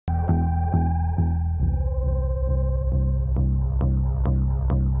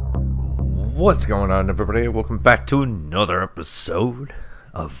What's going on, everybody? Welcome back to another episode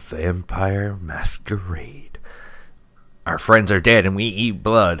of Vampire Masquerade. Our friends are dead and we eat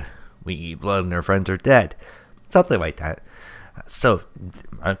blood. We eat blood and our friends are dead. Something like that. So,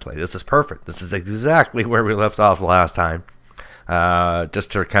 actually, this is perfect. This is exactly where we left off last time.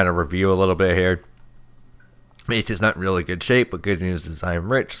 Just to kind of review a little bit here. Macy's not in really good shape, but good news is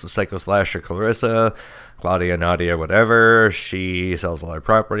I'm rich. The Psycho Slasher Clarissa, Claudia, Nadia, whatever, she sells all her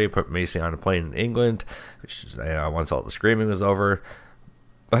property, put Macy on a plane in England. Once all the screaming was over,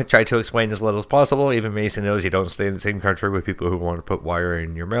 I tried to explain as little as possible. Even Macy knows you don't stay in the same country with people who want to put wire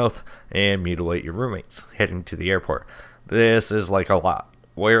in your mouth and mutilate your roommates. Heading to the airport. This is like a lot.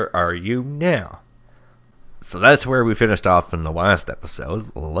 Where are you now? So that's where we finished off in the last episode.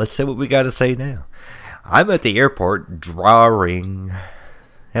 Let's see what we got to say now. I'm at the airport drawing.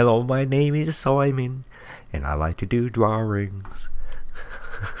 Hello, my name is Simon, and I like to do drawings.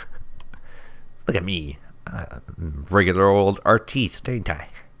 Look at me. Regular old artiste, ain't I?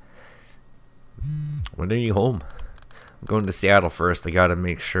 When are you home? I'm going to Seattle first. I gotta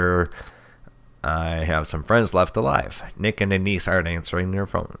make sure I have some friends left alive. Nick and Denise aren't answering their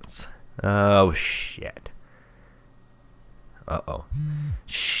phones. Oh, shit. Uh-oh.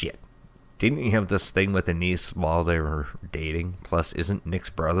 Shit. Didn't you have this thing with Denise while they were dating? Plus, isn't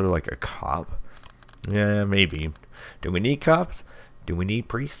Nick's brother like a cop? Yeah, maybe. Do we need cops? Do we need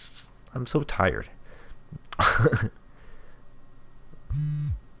priests? I'm so tired. I'm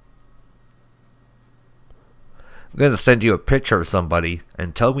going to send you a picture of somebody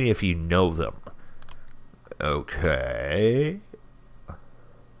and tell me if you know them. Okay.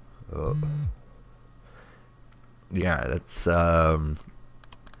 Oh. Yeah, that's,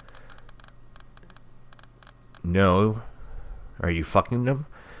 No. Are you fucking them?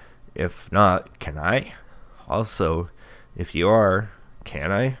 If not, can I? Also, if you are,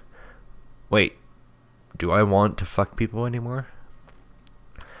 can I? Wait, do I want to fuck people anymore?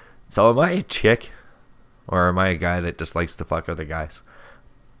 So am I a chick? Or am I a guy that just likes to fuck other guys?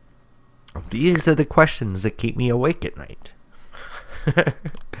 These are the questions that keep me awake at night.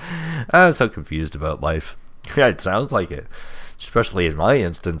 I'm so confused about life. Yeah, it sounds like it. Especially in my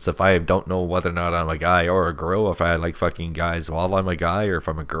instance, if I don't know whether or not I'm a guy or a girl, if I like fucking guys while I'm a guy, or if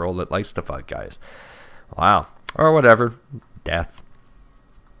I'm a girl that likes to fuck guys. Wow. Or whatever. Death.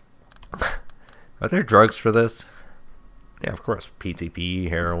 Are there drugs for this? Yeah, of course. PCP,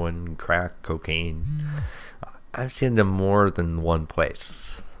 heroin, crack, cocaine. I've seen them more than one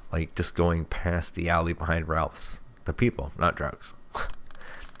place. Like just going past the alley behind Ralph's. The people, not drugs. What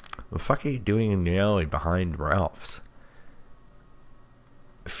the fuck are you doing in the alley behind Ralph's?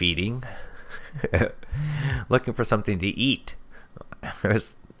 Feeding. Looking for something to eat. There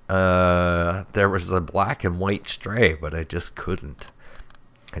was a black and white stray, but I just couldn't.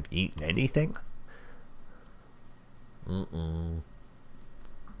 Have you eaten anything? I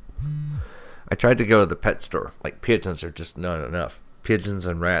tried to go to the pet store. Like, pigeons are just not enough. Pigeons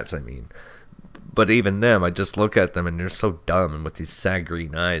and rats, I mean. But even them, I just look at them and they're so dumb, and with these sad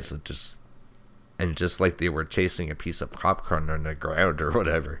green eyes that just like they were chasing a piece of popcorn on the ground or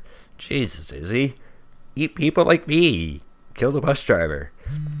whatever. Jesus, Izzy. Eat people like me. Kill the bus driver.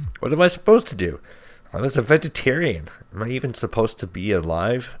 What am I supposed to do? I was a vegetarian. Am I even supposed to be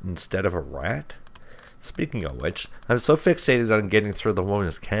alive instead of a rat? Speaking of which, I'm so fixated on getting through the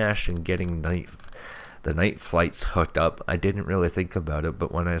woman's cash and getting the night flights hooked up, I didn't really think about it,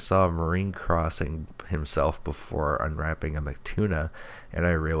 but when I saw a Marine crossing himself before unwrapping a McTuna, and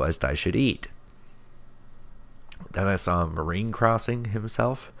I realized I should eat. Then I saw a Marine crossing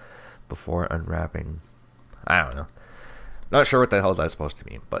himself before unwrapping. I don't know. Not sure what the hell that's supposed to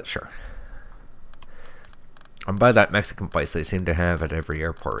mean, but sure. I'm by that Mexican place they seem to have at every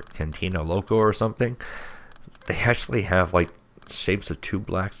airport. Cantina Loco or something. They actually have like shapes of two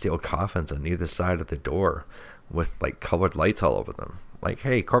black steel coffins on either side of the door with like colored lights all over them. Like,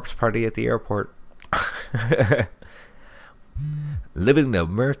 hey, corpse party at the airport. Living the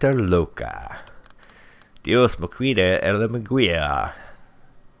Muerta Loca. Dios me cuide el maguia.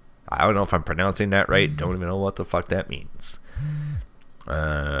 I don't know if I'm pronouncing that right. Don't even know what the fuck that means.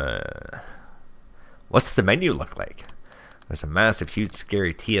 What's the menu look like? There's a massive, huge,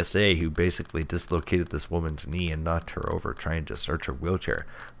 scary TSA who basically dislocated this woman's knee and knocked her over trying to search her wheelchair.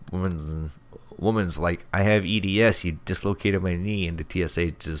 Woman's like, I have EDS, you dislocated my knee, and the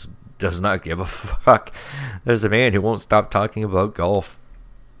TSA just does not give a fuck. There's a man who won't stop talking about golf.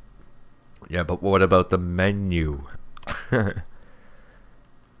 Yeah, but what about the menu?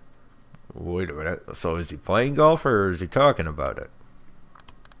 Wait a minute. So is he playing golf or is he talking about it?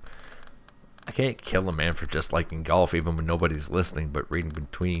 I can't kill a man for just liking golf even when nobody's listening, but reading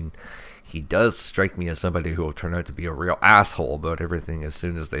between, he does strike me as somebody who will turn out to be a real asshole about everything as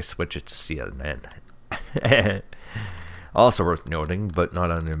soon as they switch it to CNN. Also worth noting, but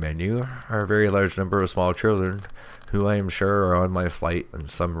not on the menu, are a very large number of small children who I am sure are on my flight on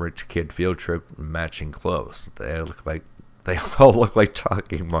some rich kid field trip in matching clothes. They all look like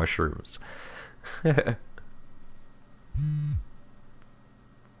talking mushrooms.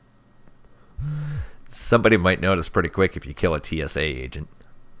 Somebody might notice pretty quick if you kill a TSA agent.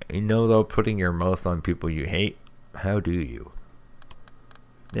 You know, though, putting your mouth on people you hate, how do you?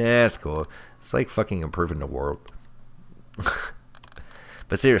 Yeah, it's cool. It's like fucking improving the world.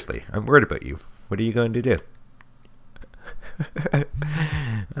 But seriously, I'm worried about you. What are you going to do?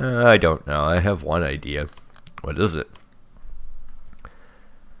 I don't know. I have one idea. What is it?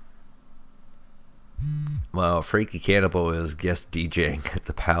 Well, Frankie Cannibal is guest DJing at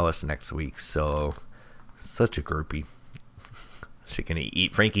the Palace next week, so such a groupie. She gonna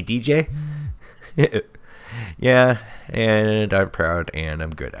eat Frankie DJ? Yeah, and I'm proud and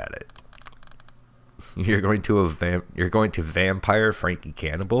I'm good at it. You're going to vampire Frankie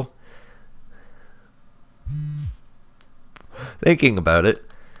Cannibal? Thinking about it.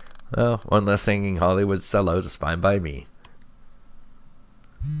 Well, one less singing Hollywood sellout is fine by me.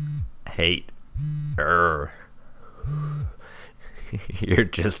 Hate. You're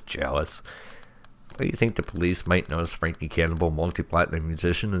just jealous. Do you think the police might notice Frankie Cannibal, multi-platinum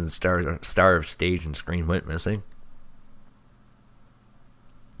musician and star of stage and screen, went missing?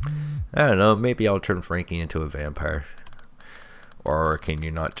 I don't know, maybe I'll turn Frankie into a vampire. Or can you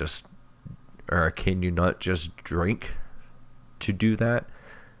not just drink to do that?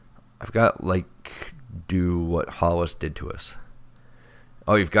 I've got do what Hollis did to us.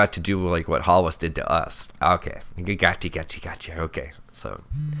 Oh, you've got to do like what Hollis did to us. Okay. Gotcha. Okay. So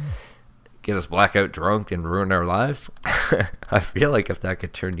get us blackout drunk and ruin our lives? I feel like if that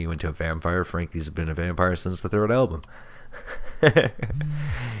could turn you into a vampire, Frankie's been a vampire since the third album.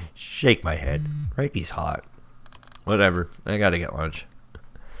 Shake my head. Frankie's hot. Whatever. I gotta get lunch.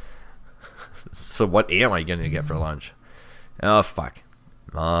 So what am I gonna get for lunch? Oh, fuck.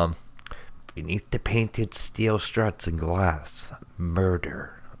 Beneath the painted steel struts and glass.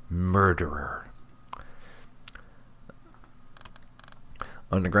 Murderer.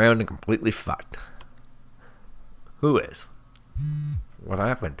 On the ground and completely fucked. Who is? What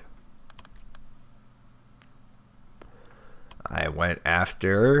happened? I went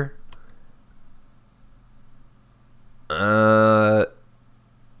after the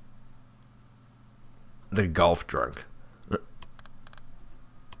golf drunk.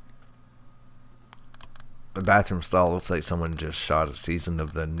 The bathroom stall looks like someone just shot a season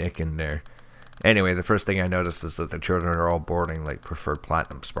of the Nick in there. Anyway, the first thing I noticed is that the children are all boarding like preferred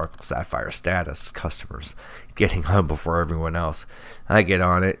platinum, sparkle, sapphire status customers, getting on before everyone else. I get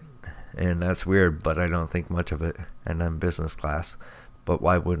on it, and that's weird, but I don't think much of it, and I'm business class. But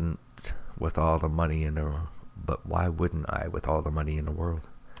why wouldn't with all the money in the world?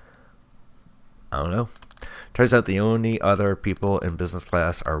 I don't know. Turns out the only other people in business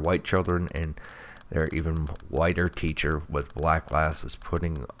class are white children and their even whiter teacher with black glasses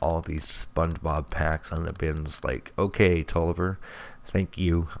putting all these SpongeBob packs on the bins like, okay, Tulliver, thank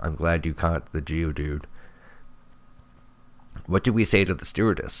you. I'm glad you caught the Geodude. What did we say to the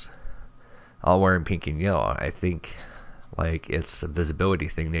stewardess? All wearing pink and yellow. I think like it's a visibility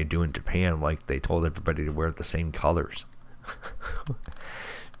thing they do in Japan, like they told everybody to wear the same colors.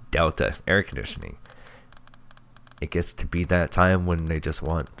 Delta, air conditioning. It gets to be that time when they just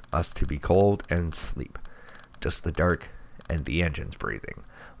want us to be cold and sleep. Just the dark and the engines breathing.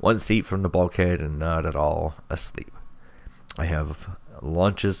 One seat from the bulkhead and not at all asleep. I have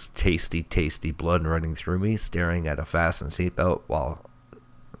lunches, tasty blood running through me, staring at a fastened seatbelt while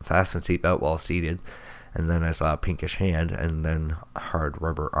seated, and then I saw a pinkish hand and then hard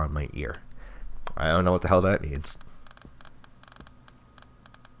rubber on my ear. I don't know what the hell that means.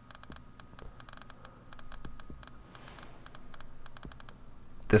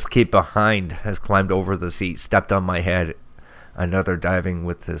 This kid behind has climbed over the seat, stepped on my head. Another diving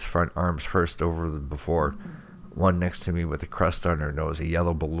with his front arms first over the before. One next to me with a crust on her nose, a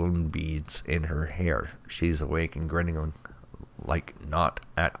yellow balloon beads in her hair. She's awake and grinning like not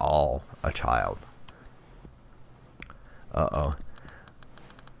at all a child. Uh-oh.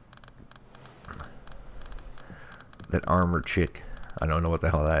 That armored chick. I don't know what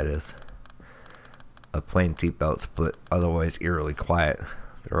the hell that is. A plain seatbelt split, otherwise eerily quiet.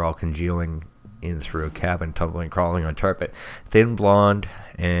 They're all congealing in through a cabin, tumbling, crawling on carpet. Thin blonde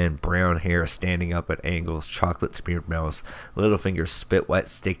and brown hair standing up at angles, chocolate smeared mouth, little fingers spit wet,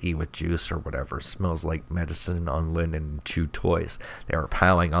 sticky with juice or whatever. Smells like medicine on linen and chewed toys. They were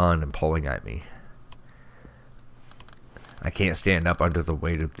piling on and pulling at me. I can't stand up under the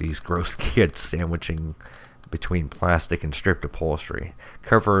weight of these gross kids sandwiching between plastic and stripped upholstery.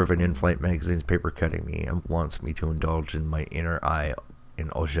 Cover of an in-flight magazine's paper cutting me and wants me to indulge in my inner eye in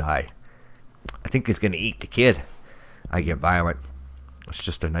Ojai. I think he's going to eat the kid. I get violent. It's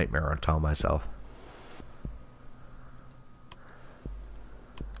just a nightmare, I tell myself.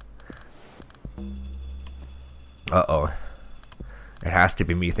 Uh-oh. It has to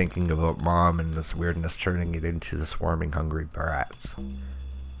be me thinking about Mom and this weirdness turning it into the swarming hungry brats.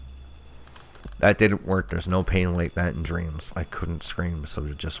 That didn't work. There's no pain like that in dreams. I couldn't scream, so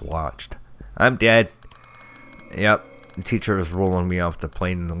I just watched. I'm dead. Yep. The teacher is rolling me off the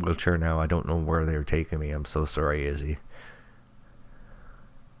plane in a wheelchair now. I don't know where they're taking me. I'm so sorry, Izzy.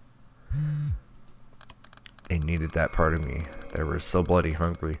 They needed that part of me. They were so bloody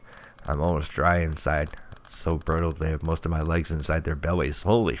hungry. I'm almost dry inside. It's so brutal. They have most of my legs inside their bellies.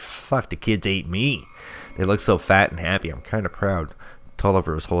 Holy fuck, the kids ate me. They look so fat and happy. I'm kind of proud.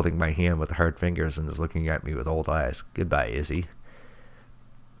 Tolliver is holding my hand with hard fingers and is looking at me with old eyes. Goodbye, Izzy.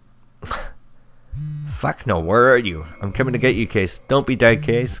 Fuck no, where are you? I'm coming to get you, Case. Don't be dead,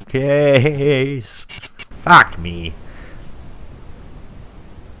 Case. Case. Fuck me.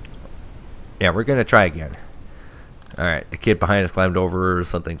 Yeah, we're gonna try again. Alright, the kid behind us climbed over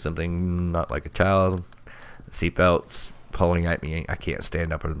something, not like a child. The seatbelt's pulling at me. I can't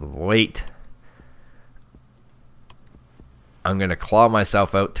stand up under the weight. I'm gonna claw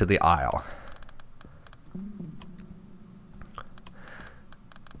myself out to the aisle.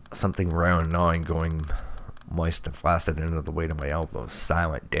 Something round, gnawing, going moist and flaccid into the weight of my elbow.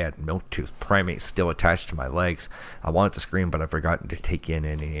 Silent, dead, milk-toothed primate still attached to my legs. I wanted to scream, but I've forgotten to take in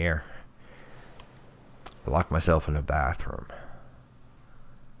any air. I locked myself in a bathroom.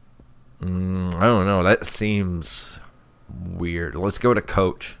 I don't know. That seems weird. Let's go to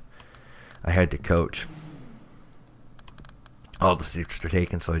Coach. I head to Coach. All the seats are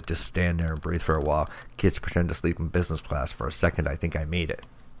taken, so I just stand there and breathe for a while. Kids pretend to sleep in business class. For a second, I think I made it.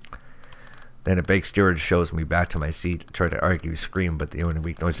 Then a big steward shows me back to my seat. I try to argue, scream, but the only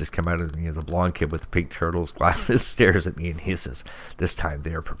weak noises come out of me as a blonde kid with pink turtles glasses stares at me and hisses. This time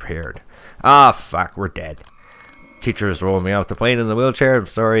they are prepared. Ah, fuck, we're dead. Teacher is rolling me off the plane in the wheelchair. I'm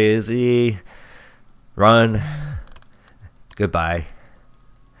sorry, Izzy. Run. Goodbye.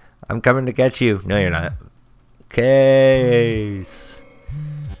 I'm coming to get you. No, you're not. Case.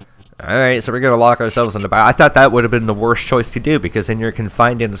 Alright, so we're going to lock ourselves in the bath. I thought that would have been the worst choice to do, because then you're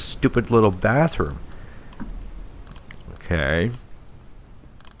confined in a stupid little bathroom. Okay.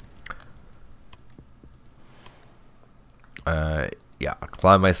 Yeah, I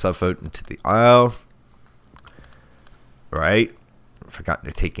climb myself out into the aisle. Right. Forgot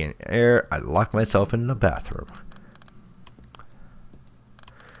to take in air. I lock myself in the bathroom.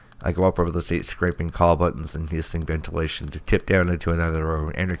 I go up over the seat, scraping call buttons and hissing ventilation to tip down into another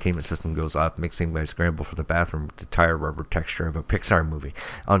room. Entertainment system goes off, mixing my scramble for the bathroom with the tire rubber texture of a Pixar movie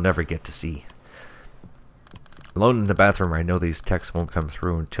I'll never get to see. Alone in the bathroom, I know these texts won't come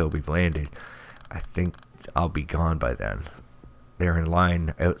through until we've landed. I think I'll be gone by then. They're in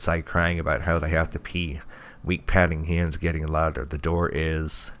line outside crying about how they have to pee. Weak patting hands getting louder. The door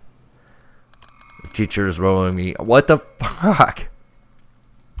is... The teacher is rolling me. What the fuck?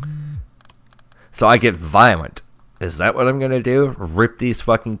 So I get violent. Is that what I'm gonna do? Rip these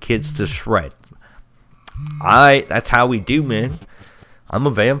fucking kids to shreds. That's how we do, man. I'm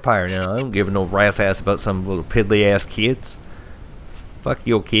a vampire now. I don't give no rat's ass about some little piddly ass kids. Fuck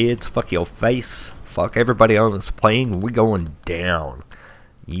your kids. Fuck your face. Fuck everybody on this plane. We're going down.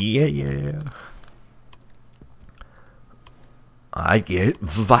 Yeah. I get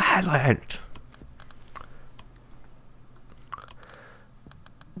violent.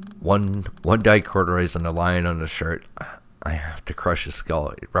 One dyed corduroys and a lion on the shirt. I have to crush his skull.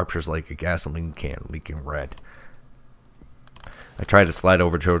 It ruptures like a gasoline can, leaking red. I try to slide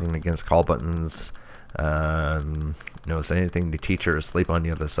over children against call buttons. Notice anything. The teacher is asleep on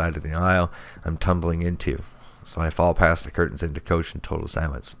the other side of the aisle. I'm tumbling into. So I fall past the curtains into Coach in total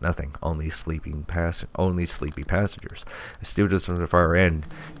silence. Nothing. Only sleepy passengers. A stewardess from the far end.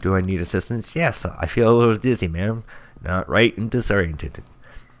 Do I need assistance? Yes. I feel a little dizzy, ma'am. Not right and disoriented.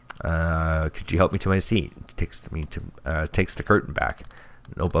 Could you help me to my seat? Takes the curtain back.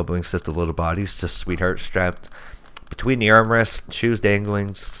 No bubbling sift of little bodies, just sweetheart strapped between the armrests, shoes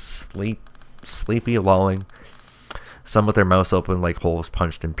dangling, sleepy lolling. some with their mouths open like holes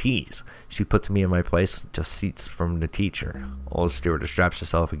punched in peas. She puts me in my place, just seats from the teacher. Old stewardess straps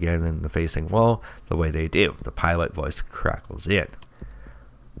herself again in the facing wall, the way they do. The pilot voice crackles in.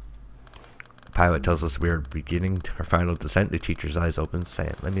 The pilot tells us we are beginning our final descent. The teacher's eyes open,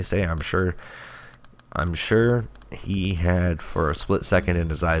 saying, "Let me say, I'm sure he had for a split second in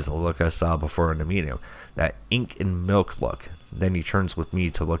his eyes the look I saw before in the meeting. That ink and milk look." Then he turns with me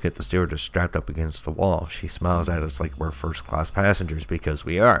to look at the stewardess strapped up against the wall. She smiles at us like we're first-class passengers, because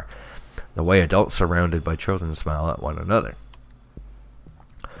we are. The way adults surrounded by children smile at one another.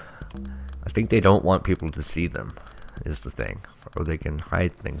 I think they don't want people to see them, is the thing. Or they can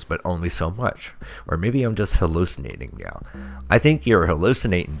hide things, but only so much. Or maybe I'm just hallucinating now. I think you're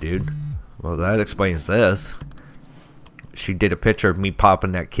hallucinating, dude. Well, that explains this. She did a picture of me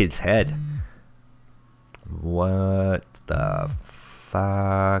popping that kid's head. What the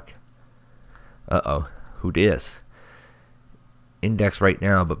fuck? Uh-oh. Who dis? Index right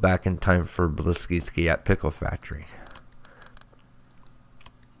now, but back in time for Blisky's at Pickle Factory.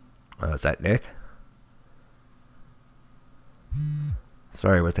 Is that Nick?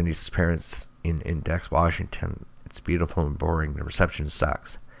 Sorry, with Denise's parents in Index, Washington. It's beautiful and boring. The reception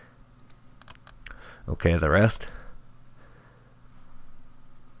sucks. Okay, the rest?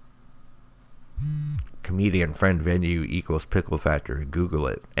 Comedian friend venue equals Pickle Factory. Google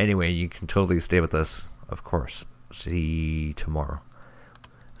it. Anyway, you can totally stay with us, of course. See you tomorrow.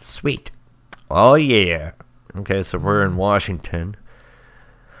 Sweet. Oh yeah. Okay, so we're in Washington,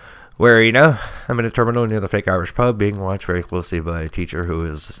 where, you know, I'm in a terminal near the fake Irish pub, being watched very closely by a teacher who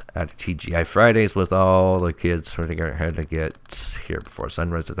is at TGI Fridays with all the kids trying to figure out how to get here before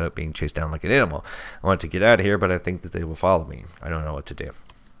sunrise without being chased down like an animal. I want to get out of here, but I think that they will follow me. I don't know what to do.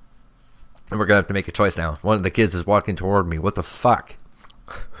 And we're going to have to make a choice now. One of the kids is walking toward me. What the fuck?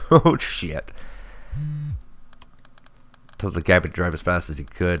 Oh, shit. Told the cab to drive as fast as he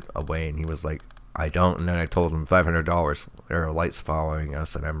could away, and he was like, I don't. And then I told him $500. There are lights following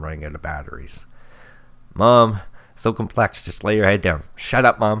us, and I'm running out of batteries. Mom, so complex. Just lay your head down. Shut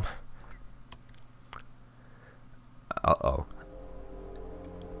up, Mom. Uh-oh.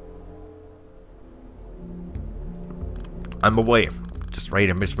 I'm away. Just ready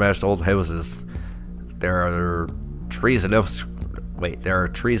to mismatched old houses. There are trees enough. Wait, there are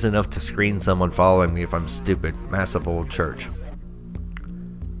trees enough to screen someone following me if I'm stupid. Massive old church.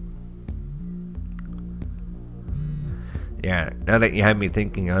 Yeah, now that you have me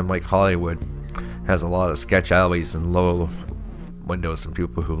thinking, I'm like Hollywood. Has a lot of sketch alleys and low windows and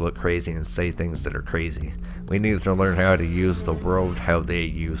people who look crazy and say things that are crazy. We need to learn how to use the world how they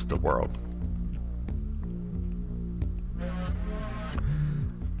use the world.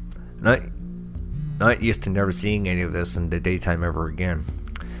 Not used to never seeing any of this in the daytime ever again.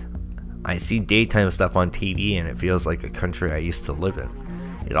 I see daytime stuff on TV and it feels like a country I used to live in.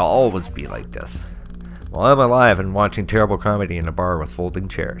 It'll always be like this. While I'm alive and watching terrible comedy in a bar with folding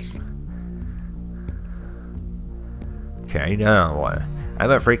chairs. Okay, now I'm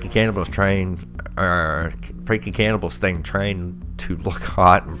at Freaky Cannibals Freaky Cannibals thing, trying to look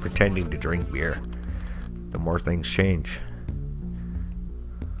hot and pretending to drink beer. The more things change.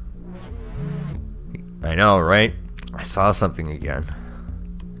 I know, right? I saw something again.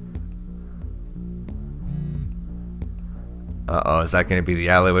 Uh-oh, is that going to be the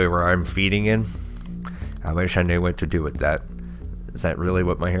alleyway where I'm feeding in? I wish I knew what to do with that. Is that really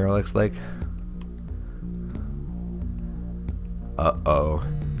what my hair looks like? Uh-oh.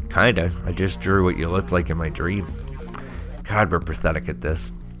 Kinda. I just drew what you looked like in my dream. God, we're pathetic at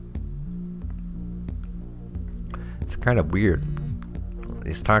this. It's kind of weird.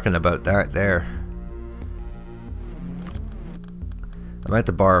 He's talking about that there. I'm at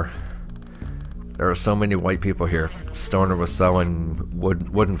the bar. There are so many white people here. Stoner was selling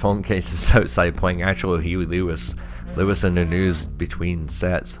wooden phone cases outside, playing actual Huey Lewis. Lewis in the news between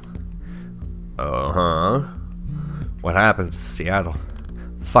sets. Uh-huh. What happens to Seattle?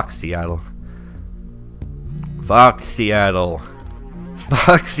 Fuck Seattle. Fuck Seattle.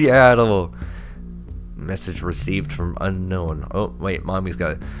 Fuck Seattle. Message received from unknown. Oh wait, mommy's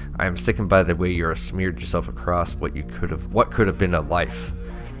got it. I am sickened by the way you smeared yourself across what could have been a life.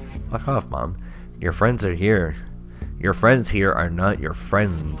 Fuck off, Mom. Your friends are here. Your friends here are not your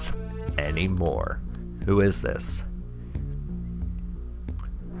friends anymore. Who is this?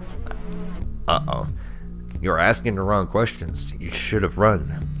 Uh-oh. You're asking the wrong questions. You should have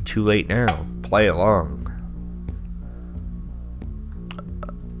run. Too late now. Play along.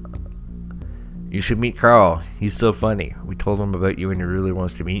 You should meet Carl. He's so funny. We told him about you and he really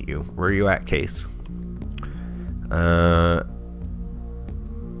wants to meet you. Where are you at, Case? Yeah.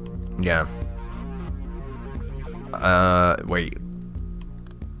 Wait.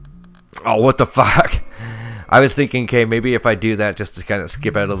 Oh, what the fuck? I was thinking, okay, maybe if I do that just to kind of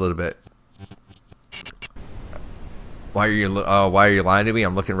skip out a little bit. Why are you lying to me?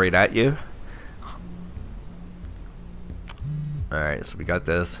 I'm looking right at you. Alright, so we got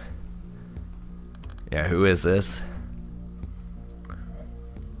this. Yeah, who is this?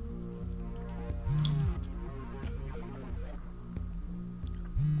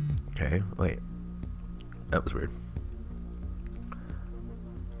 Okay, wait. That was weird.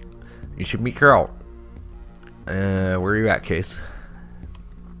 You should meet Carl. Where are you at, Case?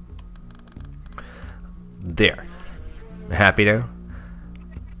 There. Happy now?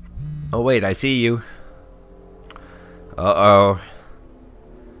 Oh wait, I see you. Uh-oh.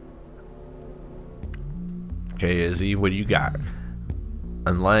 Okay, Izzy, what do you got?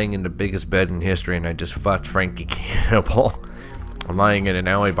 I'm lying in the biggest bed in history and I just fucked Frankie Cannibal. I'm lying in an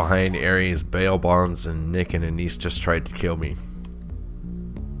alley behind Aries, bail bonds, and Nick and Anise just tried to kill me.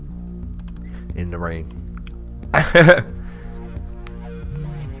 In the rain.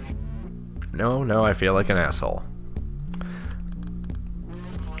 No, I feel like an asshole.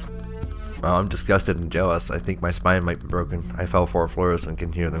 Well, I'm disgusted and jealous. I think my spine might be broken. I fell 4 floors and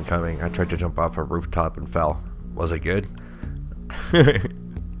can hear them coming. I tried to jump off a rooftop and fell. Was it good?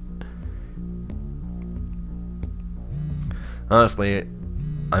 Honestly,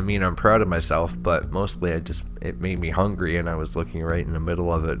 I mean, I'm proud of myself, but mostly it made me hungry and I was looking right in the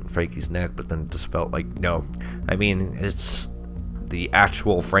middle of it, Frankie's neck, but then it just felt like, no. I mean, it's the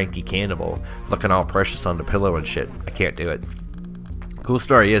actual Frankie Cannibal, looking all precious on the pillow and shit. I can't do it. Cool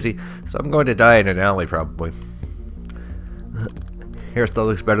story, Izzy. So I'm going to die in an alley, probably. Hair still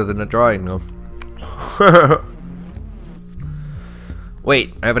looks better than the drawing, though.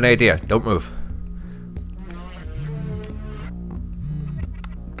 Wait, I have an idea. Don't move.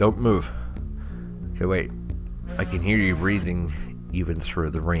 Don't move. Okay, wait. I can hear you breathing even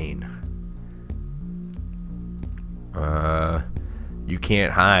through the rain. You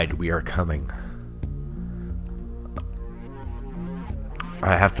can't hide. We are coming.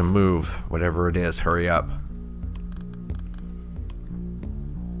 I have to move. Whatever it is, hurry up.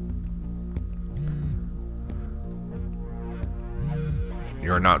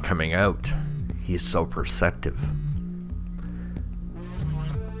 You're not coming out. He's so perceptive.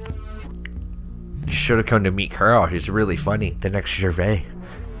 You should have come to meet Carl. He's really funny. The next Gervais.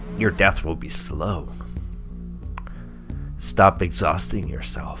 Your death will be slow. Stop exhausting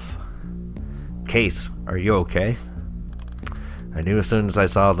yourself. Case, are you okay? I knew as soon as I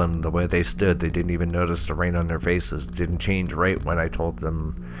saw them, the way they stood, they didn't even notice the rain on their faces. It didn't change right when I told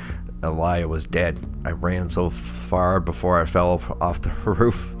them Elia was dead. I ran so far before I fell off the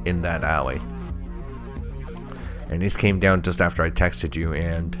roof in that alley. And these came down just after I texted you,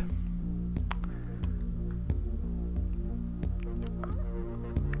 and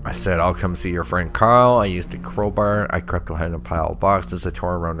I said, I'll come see your friend Carl. I used a crowbar. I crept behind a pile of boxes. I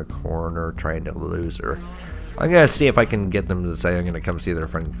tore around the corner trying to lose her. I'm going to see if I can get them to say I'm going to come see their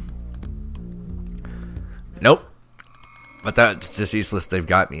friend. Nope. But that's just useless. They've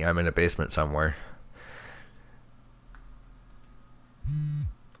got me. I'm in a basement somewhere.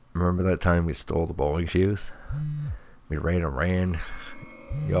 Remember that time we stole the bowling shoes? We ran and ran.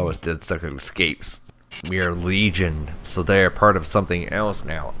 You always did such escapes. We are Legion, so they are part of something else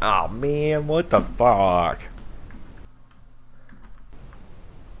now. Oh man, what the fuck?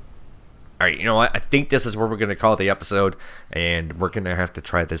 Alright, you know what? I think this is where we're going to call the episode, and we're going to have to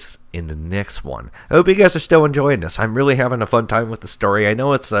try this in the next one. I hope you guys are still enjoying this. I'm really having a fun time with the story. I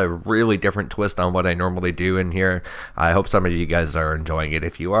know it's a really different twist on what I normally do in here. I hope some of you guys are enjoying it.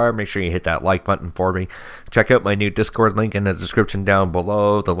 If you are, make sure you hit that like button for me. Check out my new Discord link in the description down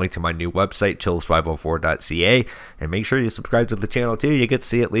below, the link to my new website, chills504.ca, and make sure you subscribe to the channel too. You get to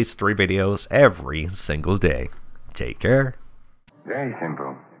see at least 3 videos every single day. Take care. Very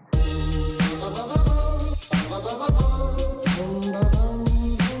simple.